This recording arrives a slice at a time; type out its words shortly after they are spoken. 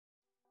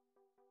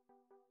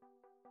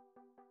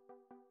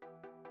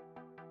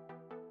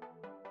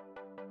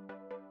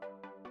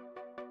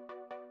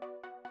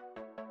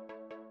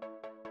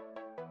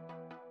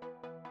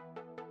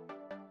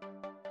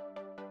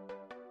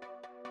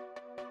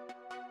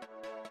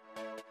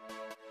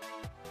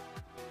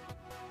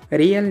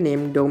Real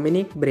name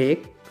Dominic Brack.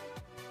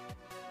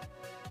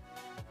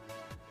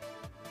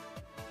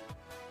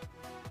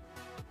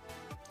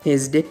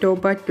 His date of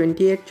birth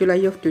 28 July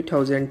of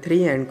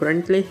 2003 and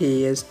currently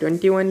he is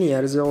 21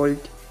 years old.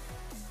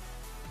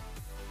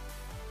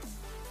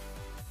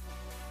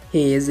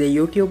 He is a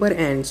YouTuber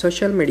and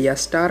social media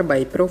star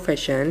by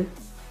profession.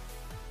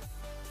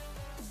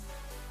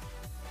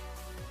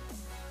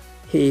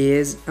 He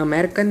is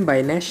American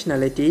by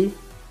nationality.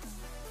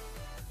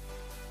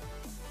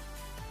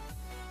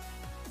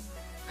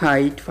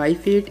 Height 5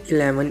 feet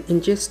 11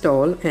 inches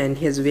tall and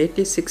his weight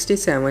is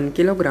 67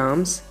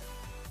 kilograms.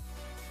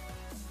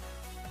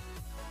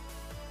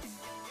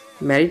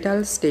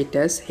 Marital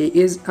status, he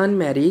is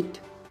unmarried.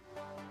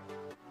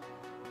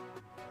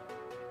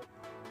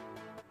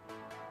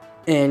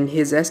 And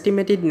his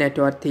estimated net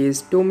worth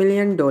is $2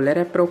 million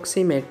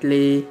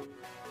approximately.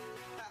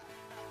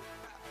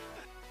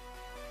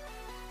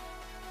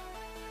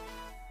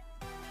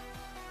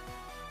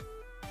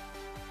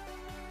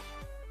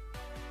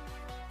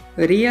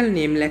 Real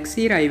name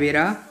Lexi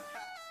Rivera.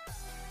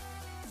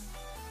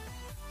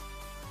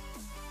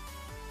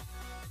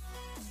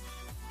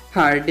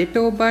 Her date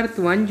of birth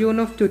 1 June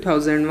of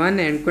 2001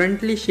 and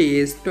currently she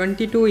is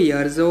 22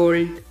 years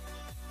old.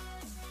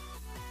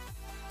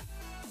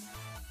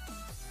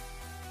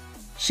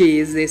 She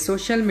is a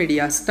social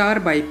media star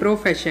by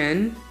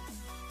profession.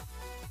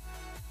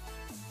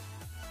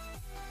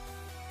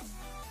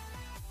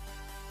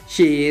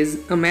 She is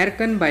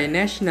American by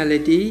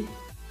nationality.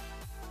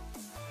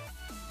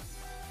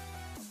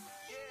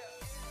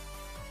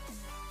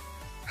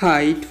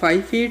 Height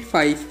 5 feet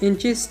 5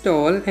 inches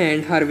tall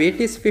and her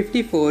weight is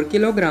 54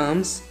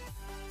 kilograms.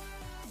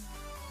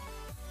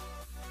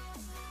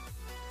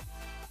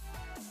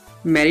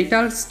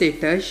 Marital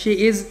status,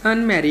 she is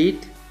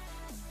unmarried.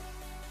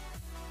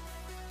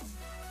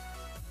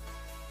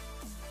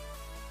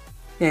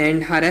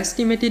 And her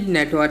estimated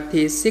net worth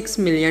is $6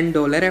 million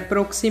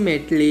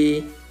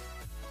approximately.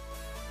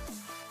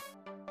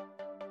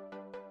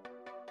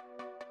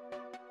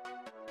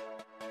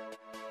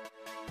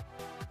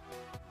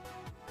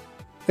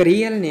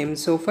 Real name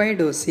Sofie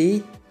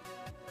Dossi.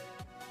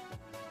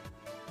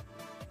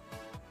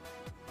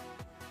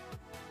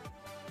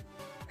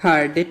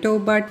 Her date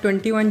of birth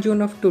 21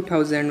 June of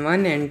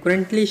 2001 and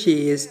currently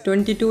she is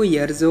 22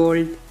 years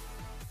old.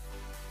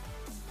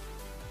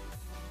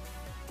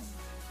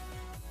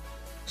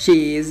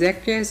 She is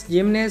actress,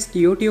 gymnast,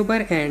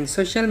 YouTuber and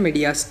social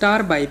media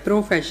star by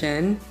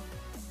profession.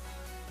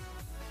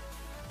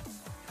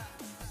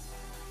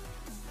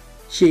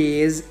 She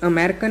is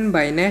American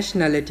by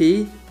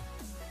nationality.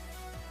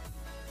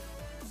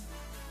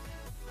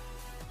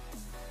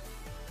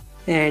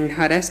 And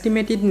her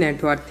estimated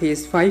net worth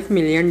is $5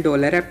 million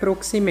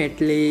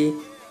approximately.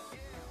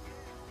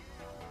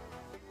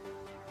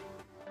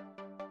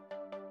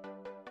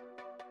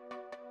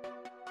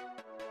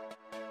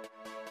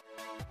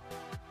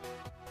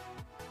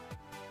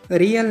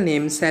 Real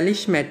name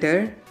Salish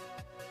matter.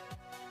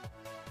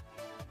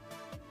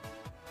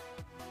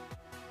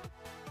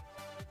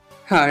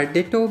 Her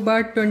date of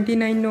birth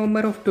 29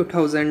 November of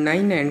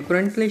 2009 and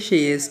currently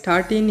she is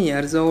 13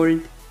 years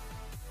old.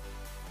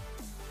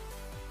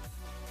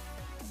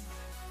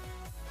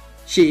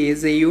 She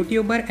is a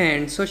YouTuber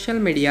and social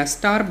media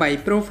star by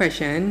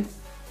profession.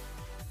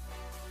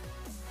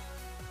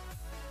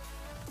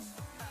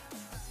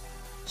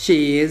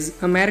 She is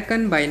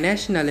American by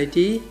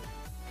nationality.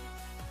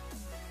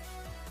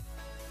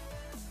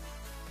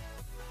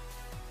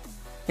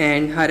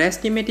 And her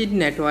estimated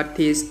net worth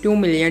is $2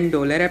 million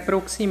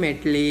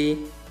approximately.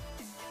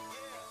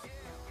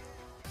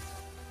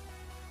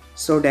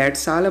 So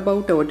that's all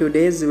about our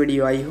today's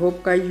video. I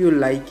hope guys you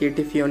like it.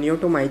 If you're new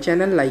to my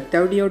channel, like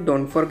the video,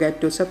 don't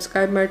forget to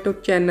subscribe my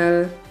YouTube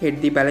channel.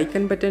 Hit the bell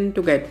icon button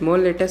to get more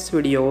latest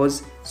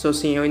videos. So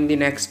see you in the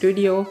next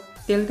video.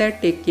 Till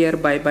that, take care.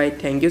 Bye bye.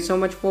 Thank you so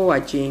much for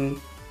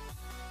watching.